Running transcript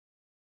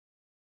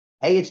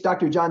Hey, it's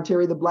Dr. John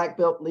Terry, the Black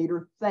Belt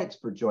Leader. Thanks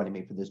for joining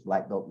me for this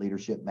Black Belt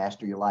Leadership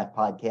Master Your Life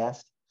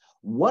podcast.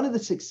 One of the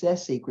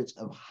success secrets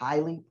of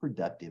highly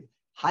productive,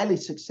 highly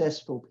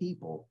successful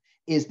people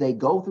is they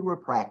go through a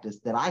practice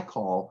that I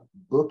call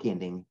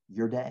bookending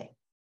your day.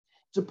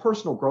 It's a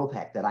personal growth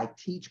hack that I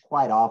teach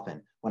quite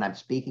often when I'm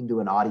speaking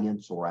to an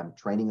audience or I'm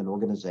training an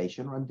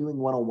organization or I'm doing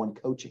one-on-one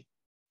coaching.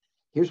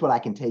 Here's what I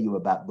can tell you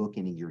about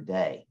bookending your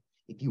day.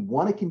 If you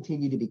want to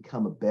continue to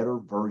become a better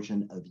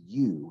version of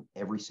you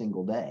every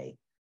single day,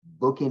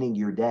 bookending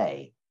your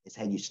day is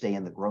how you stay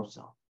in the growth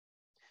zone.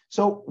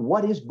 So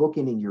what is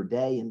bookending your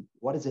day and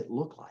what does it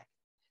look like?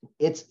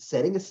 It's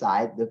setting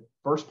aside the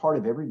first part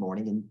of every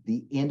morning and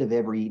the end of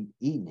every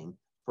evening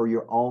for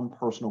your own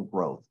personal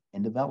growth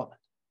and development.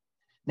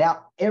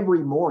 Now, every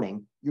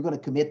morning, you're going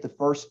to commit the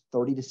first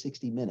 30 to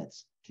 60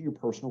 minutes to your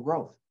personal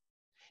growth.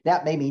 Now,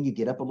 it may mean you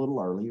get up a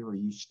little earlier or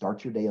you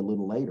start your day a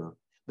little later,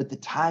 but the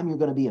time you're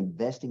going to be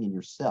investing in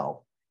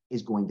yourself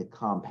is going to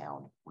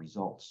compound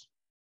results.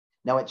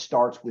 Now, it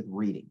starts with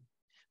reading.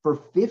 For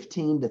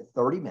 15 to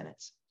 30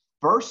 minutes,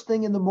 first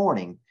thing in the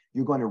morning,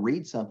 you're going to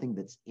read something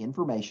that's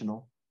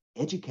informational,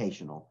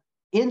 educational,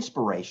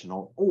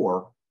 inspirational,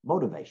 or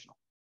motivational.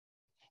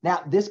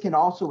 Now, this can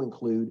also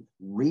include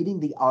reading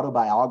the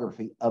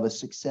autobiography of a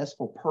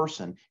successful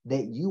person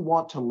that you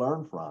want to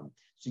learn from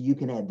so you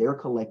can add their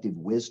collective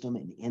wisdom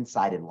and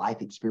insight and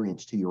life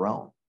experience to your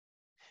own.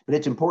 But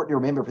it's important to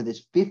remember for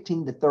this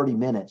 15 to 30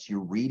 minutes,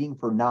 you're reading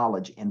for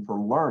knowledge and for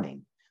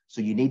learning.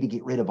 So you need to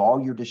get rid of all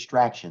your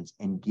distractions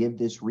and give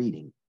this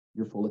reading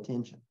your full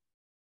attention.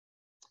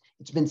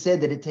 It's been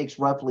said that it takes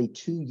roughly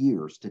 2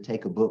 years to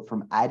take a book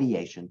from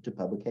ideation to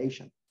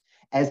publication.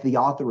 As the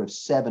author of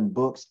 7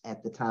 books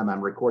at the time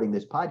I'm recording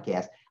this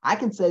podcast, I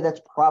can say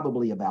that's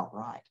probably about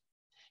right.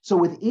 So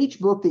with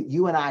each book that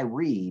you and I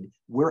read,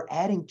 we're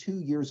adding 2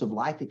 years of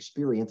life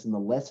experience and the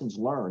lessons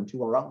learned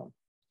to our own.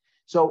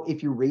 So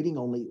if you're reading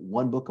only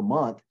 1 book a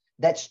month,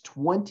 that's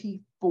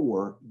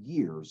 24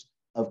 years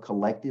of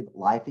collective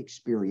life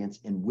experience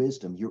and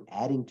wisdom you're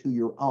adding to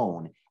your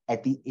own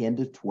at the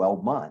end of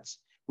 12 months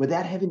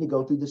without having to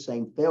go through the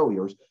same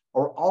failures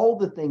or all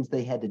the things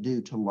they had to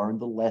do to learn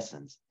the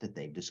lessons that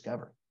they've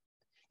discovered.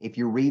 If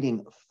you're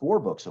reading 4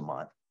 books a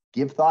month,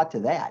 give thought to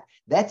that.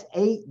 That's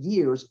 8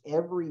 years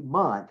every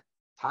month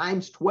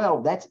times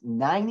 12. That's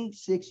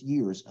 96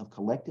 years of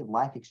collective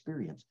life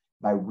experience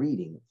by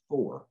reading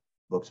 4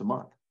 books a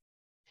month.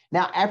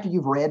 Now, after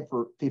you've read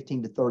for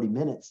 15 to 30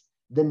 minutes,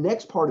 the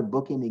next part of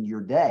bookending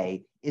your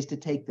day is to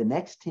take the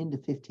next 10 to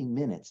 15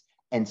 minutes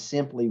and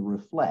simply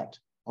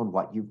reflect on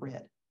what you've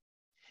read.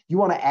 You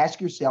want to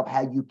ask yourself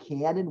how you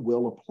can and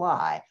will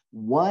apply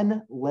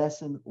one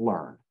lesson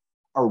learned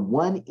or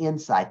one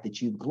insight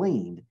that you've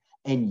gleaned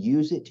and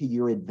use it to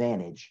your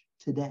advantage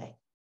today.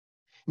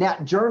 Now,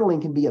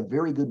 journaling can be a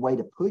very good way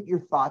to put your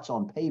thoughts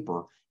on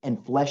paper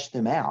and flesh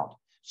them out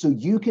so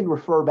you can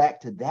refer back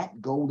to that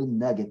golden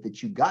nugget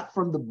that you got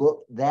from the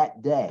book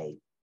that day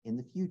in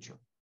the future.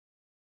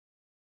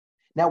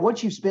 Now,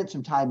 once you've spent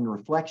some time in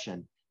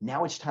reflection,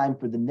 now it's time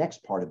for the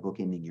next part of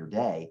bookending your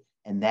day,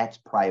 and that's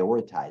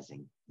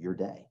prioritizing your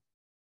day.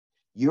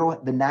 You,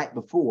 the night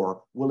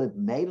before, will have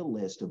made a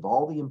list of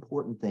all the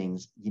important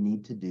things you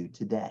need to do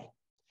today.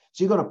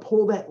 So you're going to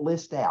pull that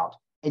list out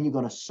and you're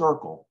going to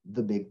circle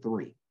the big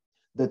 3,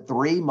 the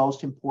 3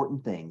 most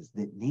important things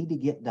that need to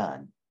get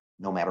done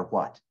no matter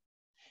what.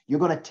 You're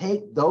going to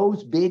take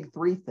those big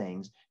 3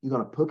 things, you're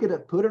going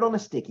to put it on a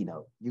sticky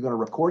note, you're going to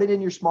record it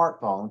in your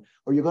smartphone,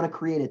 or you're going to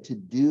create a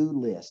to-do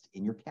list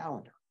in your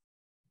calendar.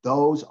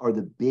 Those are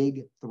the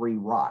big 3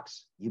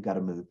 rocks you've got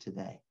to move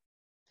today.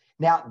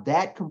 Now,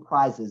 that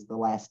comprises the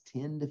last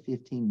 10 to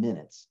 15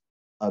 minutes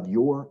of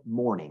your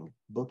morning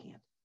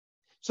bookend.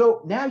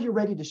 So now you're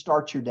ready to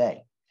start your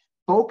day,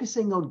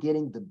 focusing on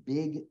getting the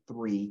big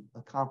 3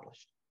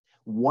 accomplished.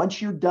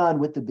 Once you're done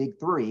with the big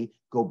 3,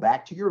 go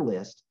back to your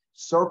list,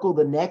 circle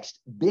the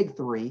next big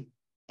 3,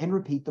 and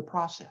repeat the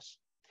process.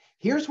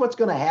 Here's what's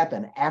going to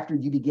happen after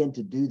you begin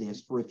to do this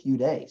for a few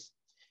days.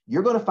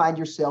 You're going to find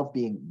yourself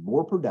being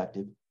more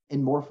productive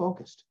and more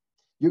focused.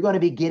 You're going to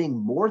be getting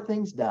more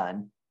things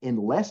done in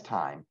less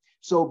time,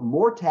 so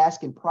more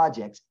tasks and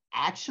projects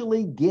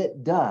actually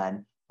get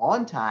done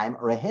on time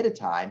or ahead of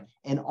time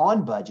and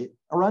on budget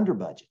or under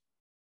budget.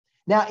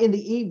 Now, in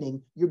the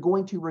evening, you're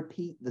going to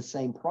repeat the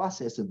same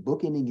process of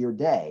bookending your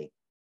day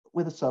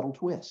with a subtle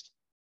twist.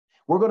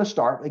 We're going to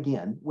start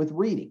again with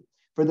reading.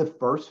 For the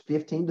first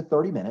 15 to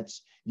 30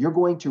 minutes, you're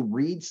going to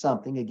read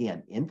something,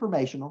 again,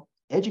 informational,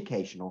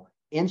 educational,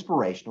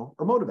 inspirational,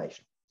 or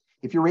motivational.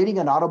 If you're reading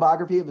an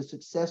autobiography of a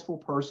successful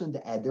person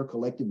to add their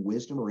collective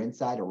wisdom or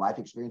insight or life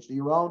experience to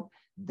your own,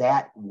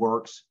 that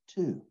works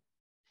too.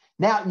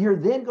 Now, you're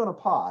then going to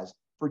pause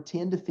for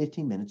 10 to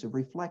 15 minutes of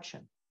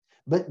reflection.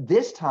 But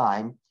this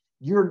time,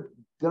 you're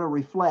going to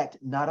reflect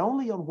not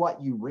only on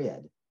what you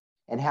read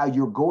and how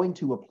you're going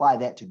to apply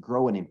that to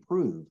grow and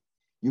improve,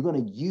 you're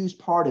going to use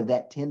part of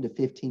that 10 to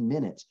 15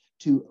 minutes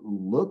to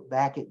look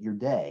back at your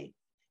day,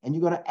 and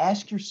you're going to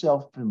ask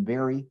yourself some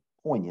very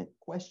poignant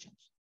questions.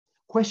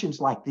 Questions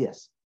like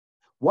this: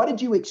 What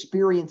did you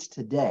experience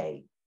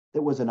today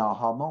that was an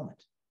aha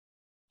moment?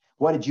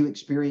 What did you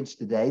experience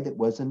today that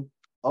was an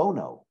oh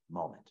no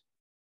moment?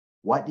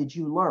 What did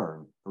you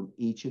learn from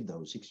each of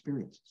those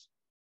experiences?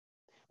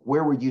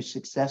 Where were you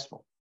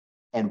successful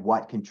and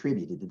what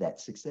contributed to that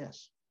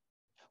success?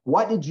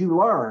 What did you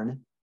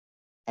learn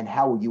and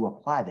how will you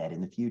apply that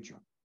in the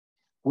future?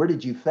 Where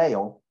did you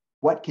fail?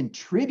 What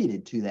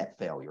contributed to that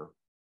failure?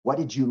 What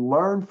did you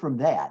learn from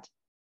that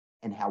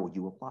and how will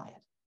you apply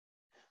it?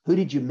 Who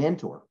did you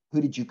mentor?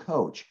 Who did you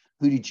coach?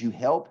 Who did you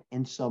help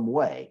in some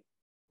way?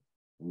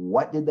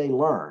 What did they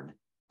learn?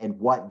 And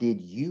what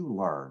did you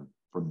learn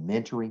from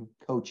mentoring,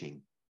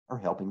 coaching, or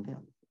helping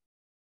them?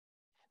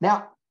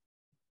 Now,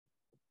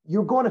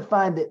 you're going to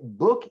find that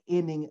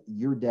bookending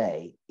your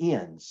day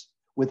ends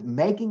with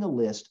making a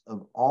list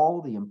of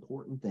all the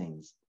important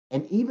things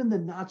and even the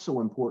not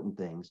so important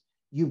things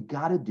you've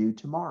got to do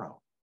tomorrow.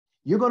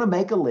 You're going to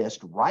make a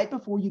list right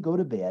before you go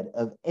to bed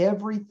of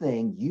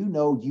everything you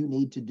know you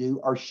need to do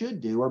or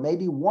should do or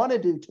maybe want to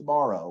do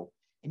tomorrow.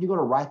 And you're going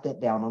to write that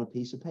down on a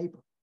piece of paper.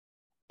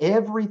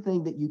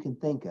 Everything that you can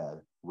think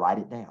of, write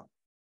it down.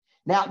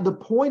 Now, the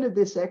point of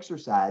this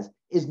exercise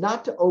is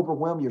not to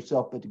overwhelm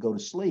yourself, but to go to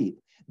sleep,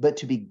 but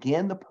to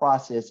begin the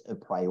process of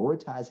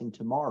prioritizing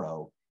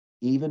tomorrow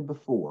even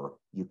before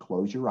you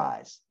close your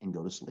eyes and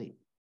go to sleep.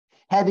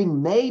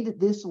 Having made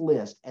this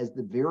list as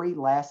the very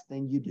last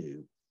thing you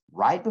do,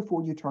 right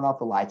before you turn off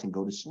the lights and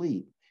go to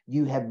sleep,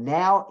 you have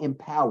now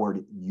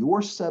empowered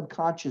your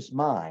subconscious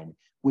mind,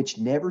 which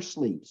never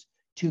sleeps,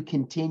 to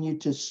continue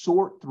to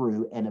sort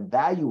through and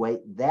evaluate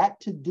that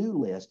to-do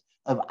list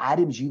of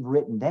items you've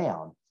written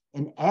down.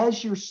 And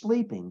as you're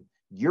sleeping,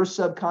 your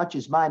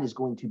subconscious mind is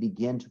going to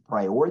begin to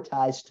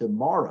prioritize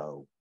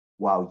tomorrow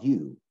while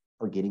you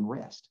are getting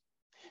rest.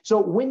 So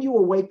when you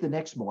awake the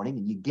next morning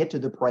and you get to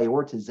the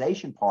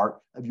prioritization part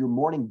of your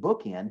morning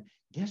bookend,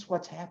 guess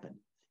what's happened?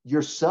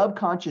 Your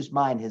subconscious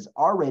mind has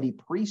already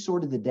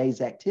pre-sorted the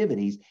day's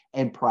activities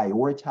and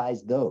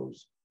prioritized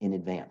those in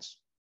advance.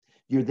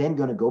 You're then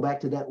going to go back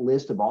to that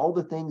list of all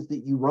the things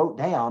that you wrote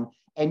down,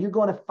 and you're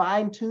going to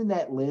fine-tune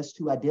that list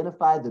to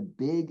identify the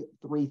big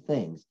three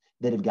things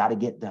that have got to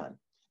get done.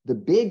 The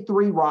big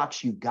three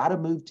rocks you've got to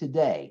move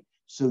today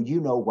so you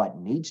know what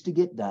needs to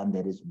get done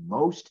that is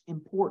most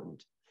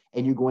important.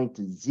 And you're going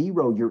to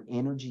zero your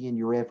energy and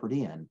your effort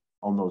in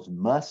on those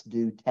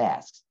must-do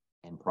tasks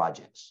and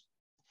projects.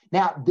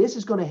 Now, this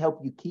is going to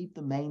help you keep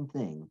the main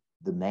thing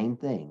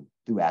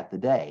throughout the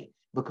day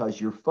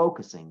because you're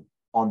focusing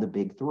on the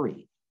big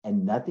three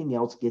and nothing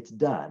else gets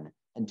done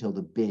until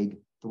the big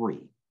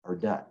three are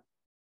done.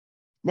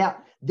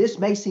 Now, this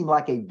may seem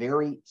like a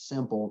very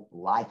simple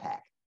life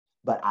hack,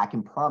 but I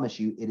can promise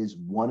you it is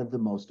one of the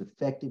most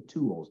effective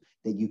tools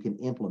that you can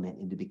implement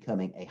into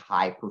becoming a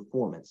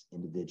high-performance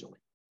individual.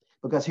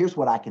 Because here's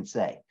what I can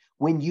say.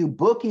 When you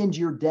bookend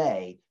your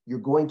day, you're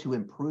going to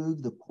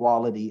improve the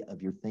quality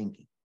of your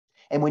thinking.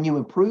 And when you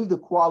improve the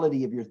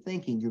quality of your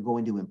thinking, you're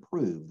going to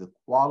improve the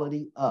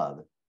quality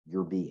of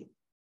your being.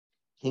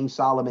 King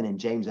Solomon and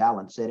James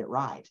Allen said it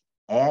right.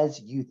 As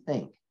you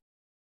think,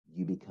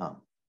 you become.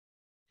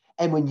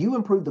 And when you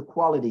improve the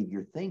quality of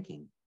your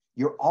thinking,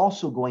 you're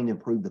also going to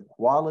improve the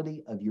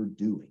quality of your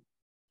doing.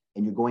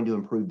 And you're going to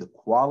improve the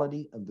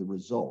quality of the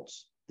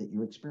results that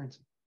you're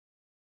experiencing.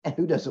 And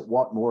who doesn't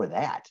want more of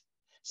that?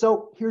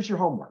 So here's your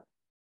homework.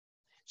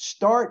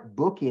 Start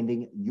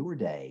bookending your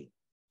day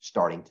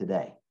starting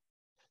today.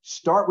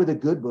 Start with a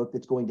good book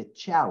that's going to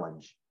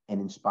challenge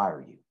and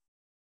inspire you.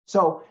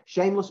 So,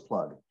 shameless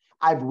plug.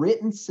 I've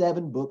written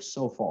 7 books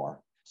so far.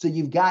 So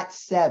you've got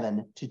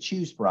 7 to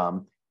choose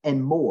from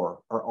and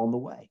more are on the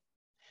way.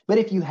 But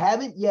if you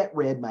haven't yet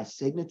read my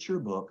signature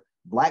book,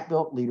 Black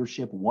Belt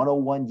Leadership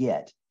 101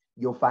 yet,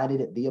 you'll find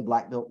it at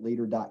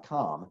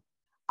BeABlackBeltLeader.com.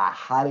 I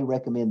highly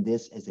recommend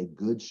this as a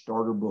good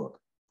starter book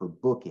for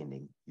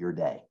bookending your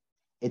day.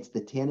 It's the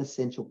 10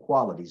 essential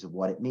qualities of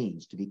what it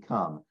means to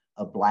become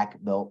a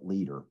black belt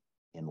leader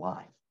in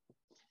life.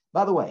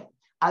 By the way,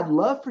 I'd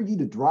love for you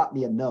to drop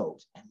me a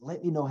note and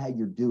let me know how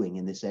you're doing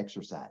in this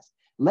exercise.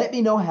 Let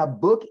me know how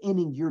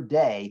bookending your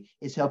day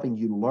is helping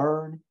you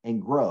learn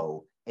and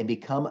grow and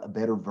become a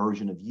better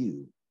version of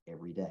you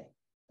every day.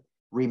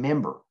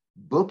 Remember,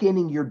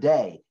 bookending your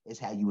day is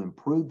how you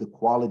improve the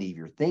quality of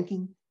your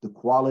thinking, the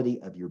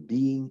quality of your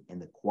being,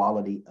 and the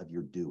quality of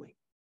your doing.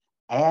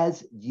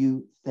 As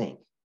you think,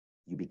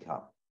 you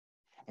become.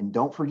 And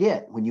don't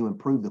forget, when you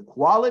improve the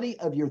quality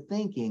of your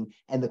thinking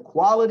and the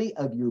quality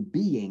of your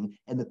being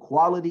and the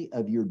quality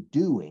of your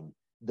doing,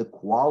 the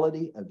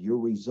quality of your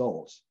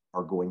results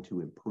are going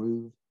to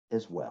improve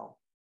as well.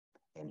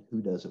 And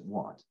who doesn't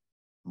want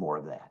more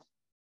of that?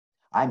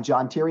 I'm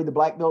John Terry, the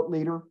Black Belt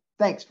Leader.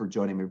 Thanks for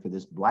joining me for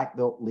this Black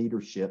Belt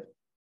Leadership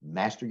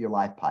Master Your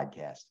Life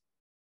podcast.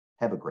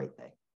 Have a great day.